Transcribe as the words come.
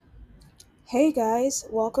Hey guys,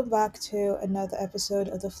 welcome back to another episode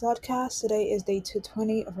of the Floodcast. Today is day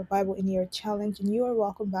 220 of our Bible in Year challenge, and you are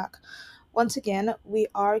welcome back. Once again, we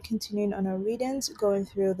are continuing on our readings, going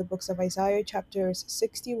through the books of Isaiah chapters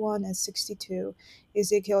 61 and 62,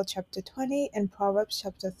 Ezekiel chapter 20, and Proverbs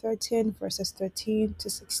chapter 13, verses 13 to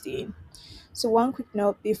 16. So, one quick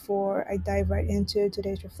note before I dive right into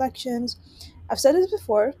today's reflections. I've said this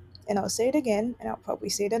before, and I'll say it again, and I'll probably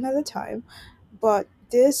say it another time, but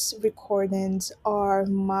these recordings are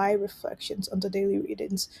my reflections on the daily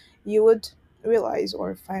readings. You would realize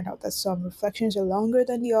or find out that some reflections are longer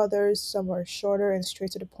than the others, some are shorter and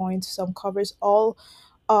straight to the point, some covers all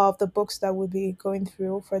of the books that we'll be going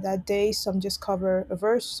through for that day, some just cover a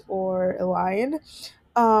verse or a line.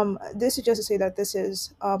 This is just to say that this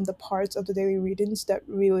is the parts of the daily readings that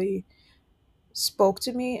really spoke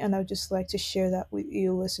to me, and I'd just like to share that with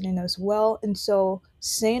you listening as well. And so,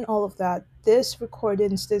 saying all of that, this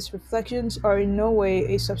recordings, these reflections are in no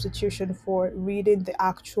way a substitution for reading the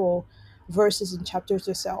actual verses and chapters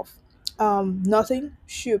yourself. Nothing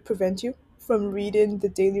should prevent you from reading the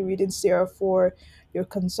daily readings. They are for your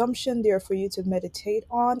consumption, they are for you to meditate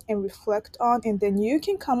on and reflect on, and then you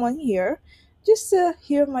can come on here just to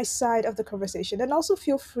hear my side of the conversation, and also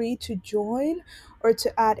feel free to join or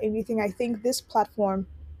to add anything. I think this platform,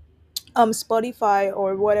 Spotify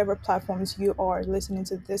or whatever platforms you are listening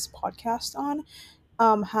to this podcast on,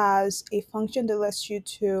 has a function that lets you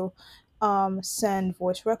to send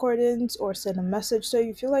voice recordings or send a message. So if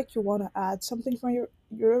you feel like you want to add something from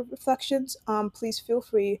your reflections, please feel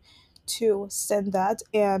free to send that,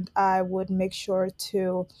 and I would make sure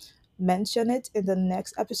to mention it in the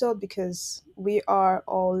next episode because we are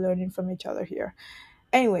all learning from each other here.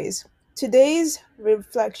 Anyways, today's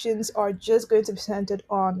reflections are just going to be centered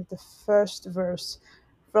on the first verse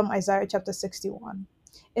from Isaiah chapter 61.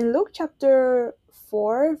 In Luke chapter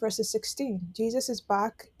 4, verses 16, Jesus is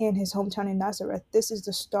back in his hometown in Nazareth. This is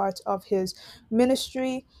the start of his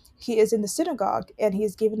ministry. He is in the synagogue and he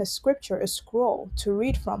is given a scripture, a scroll to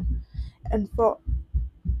read from. And for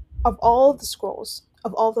of all the scrolls,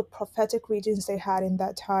 of all the prophetic readings they had in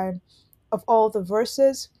that time, of all the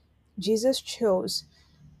verses, Jesus chose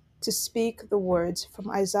to speak the words from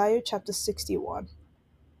Isaiah chapter 61.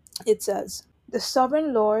 It says, "The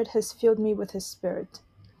sovereign Lord has filled me with his spirit.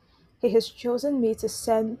 He has chosen me to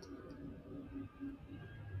send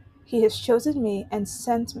He has chosen me and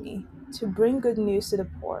sent me to bring good news to the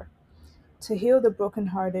poor, to heal the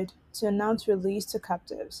brokenhearted, to announce release to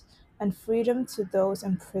captives and freedom to those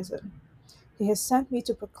in prison. He has sent me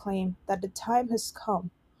to proclaim that the time has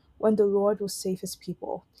come when the Lord will save his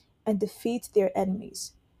people and defeat their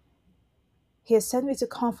enemies. He has sent me to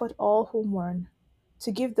comfort all who mourn,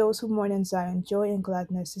 to give those who mourn in Zion joy and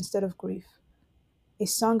gladness instead of grief, a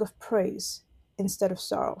song of praise instead of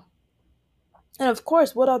sorrow." And of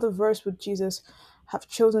course, what other verse would Jesus have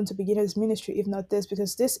chosen to begin his ministry if not this?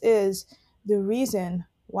 Because this is the reason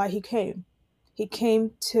why he came. He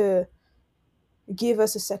came to give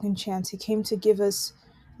us a second chance, he came to give us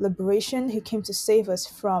liberation, he came to save us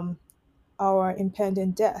from our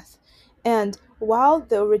impending death. And while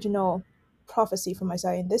the original prophecy from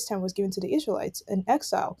Isaiah in this time was given to the Israelites in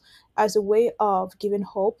exile as a way of giving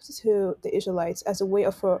hope to the Israelites, as a way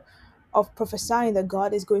of prophesying that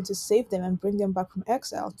God is going to save them and bring them back from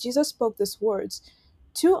exile, Jesus spoke these words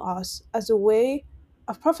to us as a way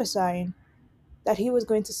of prophesying that he was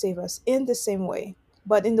going to save us in the same way.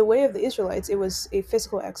 But in the way of the Israelites, it was a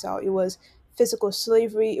physical exile, it was physical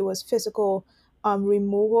slavery, it was physical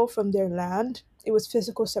removal from their land, it was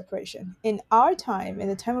physical separation. In our time, in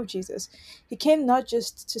the time of Jesus, he came not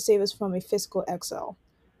just to save us from a physical exile,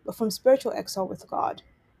 but from spiritual exile with God.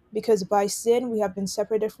 Because by sin, we have been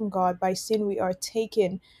separated from God. By sin, we are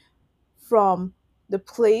taken from the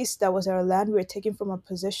place that was our land. We are taken from our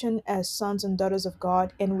position as sons and daughters of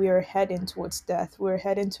God, and we are heading towards death. We're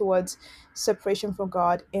heading towards separation from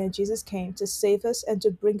God. And Jesus came to save us and to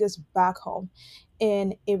bring us back home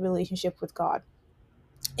in a relationship with God.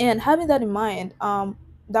 And having that in mind,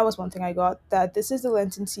 that was one thing I got, that this is the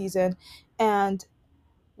Lenten season, and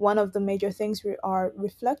one of the major things we are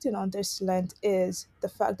reflecting on this Lent is the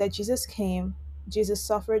fact that Jesus came, Jesus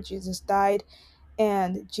suffered, Jesus died,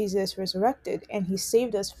 and Jesus resurrected, and he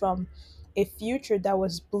saved us from a future that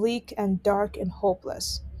was bleak and dark and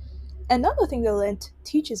hopeless. Another thing that Lent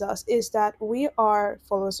teaches us is that we are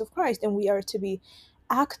followers of Christ and we are to be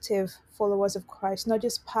active followers of Christ, not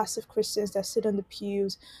just passive Christians that sit on the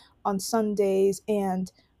pews on Sundays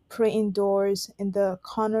and pray indoors in the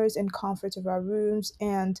corners and comforts of our rooms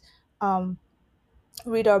and um,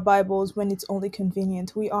 read our Bibles when it's only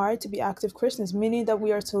convenient. We are to be active Christians, meaning that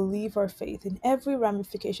we are to live our faith in every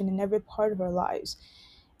ramification, in every part of our lives.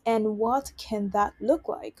 And what can that look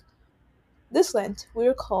like? This Lent, we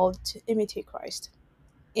are called to imitate Christ.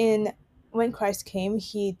 In When Christ came,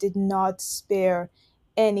 he did not spare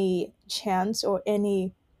any chance or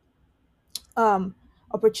any um,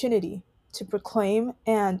 opportunity to proclaim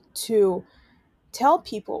and to tell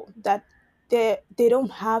people that they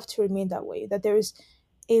don't have to remain that way, that there is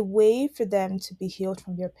a way for them to be healed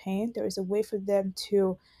from their pain. There is a way for them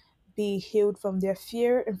to be healed from their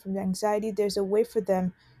fear and from their anxiety. There's a way for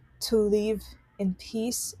them to live in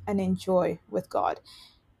peace and in joy with God.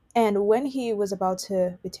 And when he was about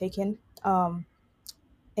to be taken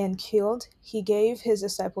and killed, he gave his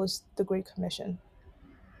disciples the Great Commission.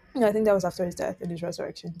 No, I think that was after his death and his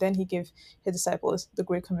resurrection. Then he gave his disciples the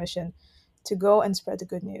Great Commission to go and spread the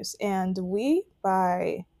good news. And we,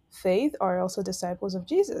 by faith, are also disciples of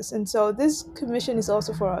Jesus. And so this commission is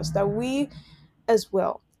also for us, that we as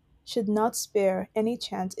well should not spare any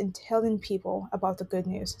chance in telling people about the good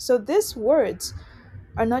news. So these words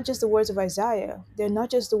are not just the words of Isaiah, they're not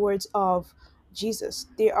just the words of Jesus,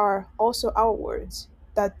 they are also our words.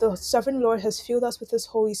 That the sovereign Lord has filled us with his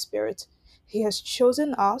Holy Spirit. He has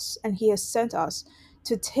chosen us and he has sent us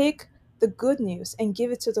to take the good news and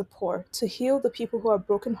give it to the poor, to heal the people who are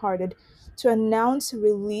brokenhearted, to announce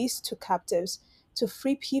release to captives, to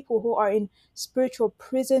free people who are in spiritual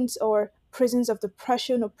prisons or prisons of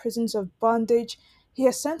depression or prisons of bondage. He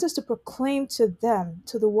has sent us to proclaim to them,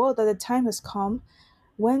 to the world, that the time has come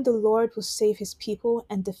when the Lord will save his people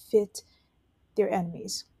and defeat their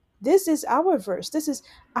enemies. This is our verse. This is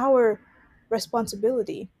our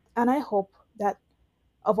responsibility. And I hope that,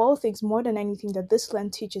 of all things, more than anything, that this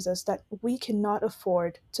Lent teaches us that we cannot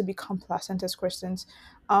afford to be complacent as Christians.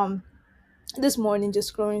 Um, this morning,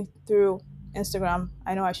 just scrolling through Instagram,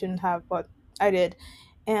 I know I shouldn't have, but I did.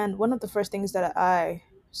 And one of the first things that I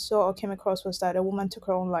saw or came across was that a woman took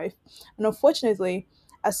her own life. And unfortunately,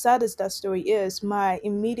 as sad as that story is, my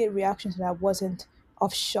immediate reaction to that wasn't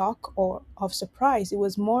of shock or of surprise. It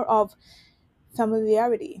was more of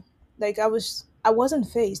familiarity. Like I wasn't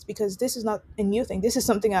phased, because this is not a new thing. This is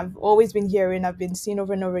something I've always been hearing. I've been seeing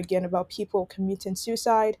over and over again about people committing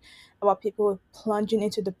suicide, about people plunging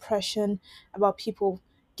into depression, about people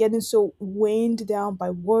getting so weighed down by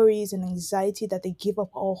worries and anxiety that they give up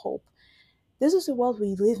all hope. This is the world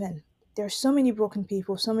we live in. There are so many broken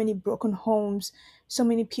people, so many broken homes, so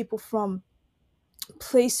many people from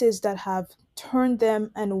places that have turned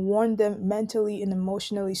them and worn them mentally and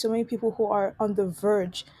emotionally, so many people who are on the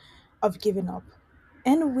verge of giving up.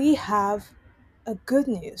 And we have a good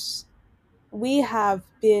news. We have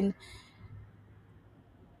been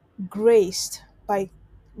graced by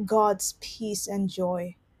God's peace and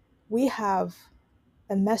joy. We have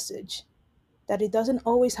a message that it doesn't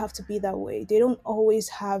always have to be that way. They don't always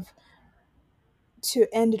have to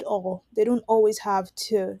end it all. They don't always have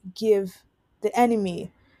to give the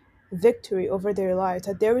enemy victory over their lives.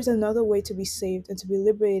 That there is another way to be saved and to be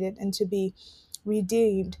liberated and to be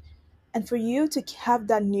redeemed. And for you to have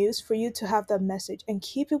that news, for you to have that message and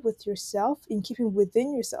keep it with yourself and keep it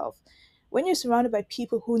within yourself, when you're surrounded by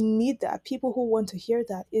people who need that, people who want to hear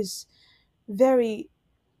that, is very,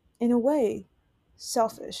 in a way,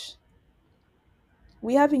 selfish.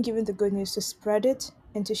 We have been given the good news to spread it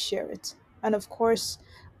and to share it. And of course,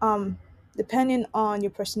 um, depending on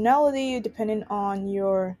your personality, depending on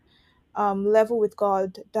your level with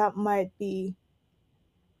God, that might be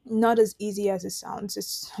not as easy as it sounds.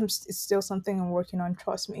 It's still something I'm working on,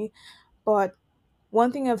 trust me. But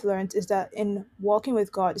one thing I've learned is that in walking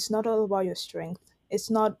with God, it's not all about your strength. It's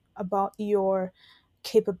not about your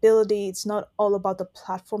capability. It's not all about the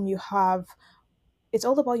platform you have. It's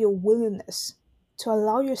all about your willingness to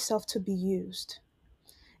allow yourself to be used.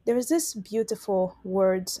 There is this beautiful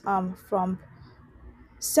words from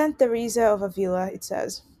Saint Teresa of Avila. It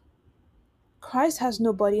says, Christ has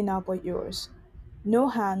no body now but yours, no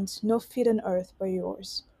hands, no feet on earth but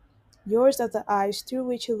yours. Yours are the eyes through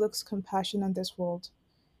which he looks compassion on this world.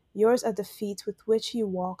 Yours are the feet with which he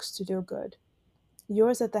walks to do good.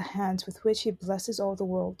 Yours are the hands with which he blesses all the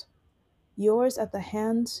world. Yours are the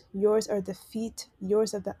hands, yours are the feet,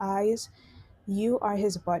 yours are the eyes. You are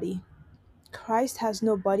his body. Christ has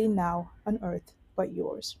no body now on earth but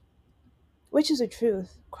yours. Which is the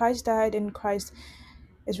truth. Christ died and Christ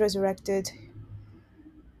is resurrected.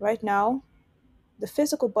 Right now, the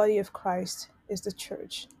physical body of Christ is the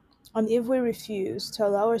church. And if we refuse to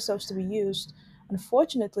allow ourselves to be used,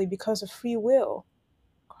 unfortunately, because of free will,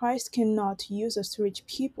 Christ cannot use us to reach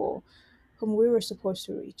people whom we were supposed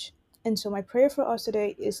to reach. And so, my prayer for us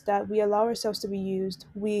today is that we allow ourselves to be used.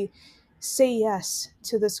 We say yes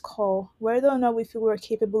to this call, whether or not we feel we're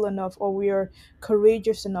capable enough, or we are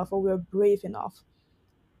courageous enough, or we are brave enough,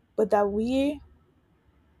 but that we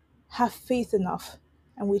have faith enough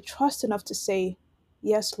and we trust enough to say,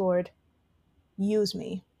 yes, Lord, use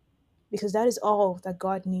me, because that is all that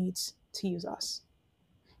God needs to use us.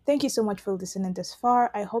 Thank you so much for listening this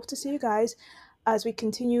far. I hope to see you guys as we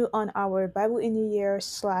continue on our Bible in the Year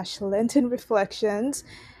 / Lenten reflections.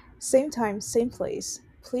 Same time, same place.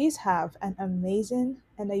 Please have an amazing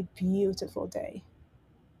and a beautiful day.